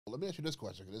Let me ask you this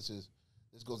question, because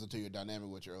this goes into your dynamic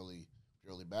with your early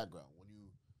background.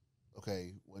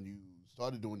 When you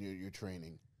started doing your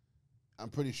training, I'm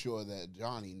pretty sure that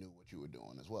Johnny knew what you were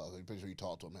doing as well. I'm pretty sure you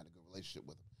talked to him, had a good relationship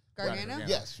with him. Gargano? Right.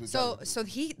 Yes. So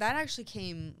that actually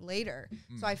came later.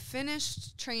 So I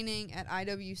finished training at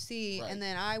IWC, and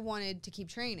then I wanted to keep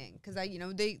training because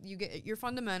you get your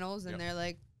fundamentals, and they're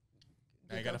like,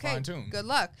 now you gotta fine tune. Good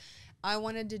luck. I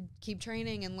wanted to keep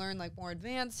training and learn like more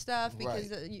advanced stuff because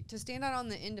to stand out on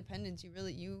the independents, you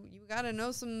gotta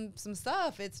know some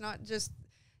stuff. It's not just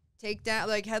take down,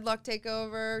 like headlock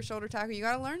takeover, shoulder tackle. You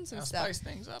got to learn some stuff. Spice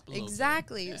things up a little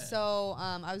exactly. bit. Yeah. So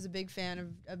I was a big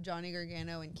fan of Johnny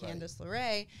Gargano and Candice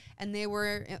LeRae, and they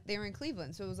were in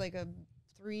Cleveland. So it was like a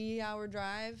 3-hour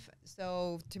drive.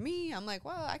 So to me, I'm like,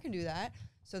 well, I can do that.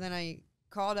 So then I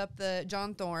called up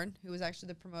John Thorne, who was actually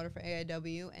the promoter for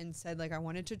AIW, and said like I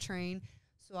wanted to train.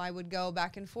 So I would go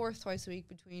back and forth twice a week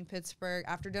between Pittsburgh,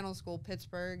 after dental school,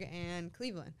 Pittsburgh and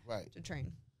Cleveland to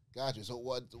train. Gotcha. So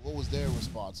what was their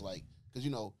response like? Because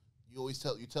you always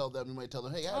tell them, you might tell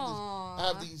them, hey,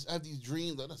 I have these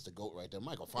dreams. Oh, that's the GOAT right there,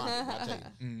 Michael. Fine, I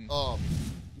tell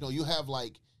you. You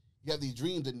have these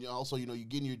dreams, and also you're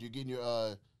getting your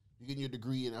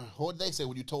degree. And what did they say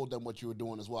when you told them what you were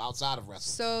doing as well outside of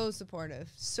wrestling? So supportive.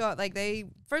 So like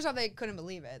first off, they couldn't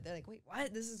believe it. They're like, wait,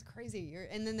 what? This is crazy.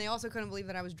 And then they also couldn't believe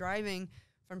that I was driving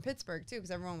from Pittsburgh too,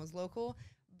 because everyone was local.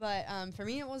 But for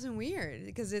me, it wasn't weird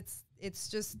because it's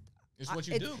just what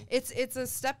you do. It's a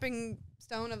stepping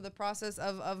stone of the process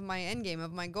of my end game,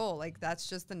 of my goal. Like that's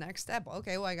just the next step.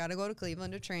 Okay, well I got to go to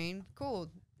Cleveland to train. Cool.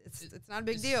 It's not a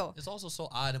big deal. It's also so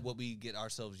odd of what we get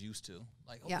ourselves used to.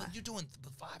 Like, well, you're doing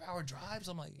 5-hour drives.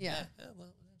 I'm like, well,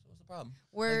 what's the problem?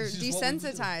 We're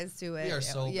desensitized to it. We are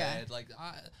so bad. Like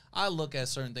I look at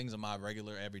certain things in my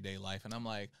regular everyday life, and I'm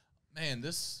like, man,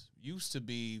 this used to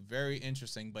be very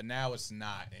interesting, but now it's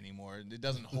not anymore. It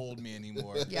doesn't hold me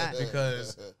anymore.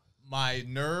 Because my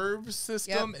nerve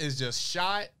system is just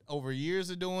shot over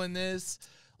years of doing this.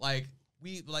 Like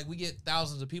we get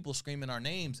thousands of people screaming our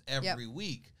names every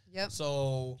week.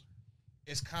 So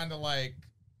it's kind of like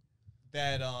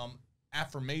that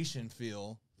affirmation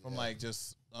feel from like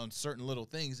just on certain little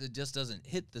things. It just doesn't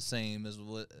hit the same as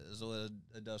what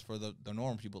it does for the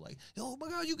normal people. Like, oh my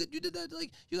God, you did that. Like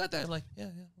you got that. Like yeah.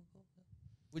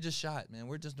 We're just shot, man.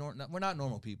 We're just we're not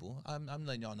normal people. I'm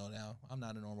letting y'all know now. I'm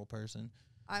not a normal person.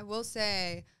 I will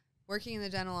say, working in the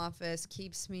dental office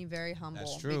keeps me very humble.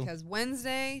 That's true. Because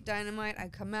Wednesday, Dynamite, I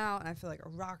come out and I feel like a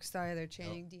rock star. They're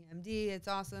chanting DMD. It's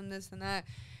awesome, this and that.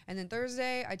 And then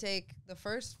Thursday, I take the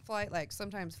first flight, like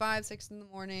sometimes 5, 6 in the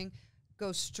morning,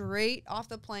 go straight off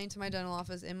the plane to my dental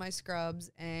office in my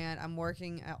scrubs, and I'm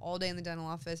working all day in the dental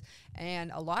office.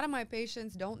 And a lot of my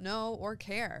patients don't know or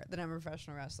care that I'm a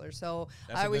professional wrestler. So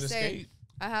I always say,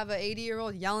 I have an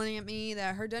 80-year-old yelling at me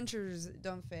that her dentures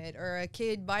don't fit, or a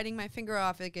kid biting my finger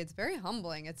off. It's very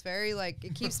humbling. It's very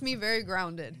it keeps me very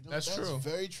grounded. That's true.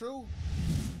 Very true.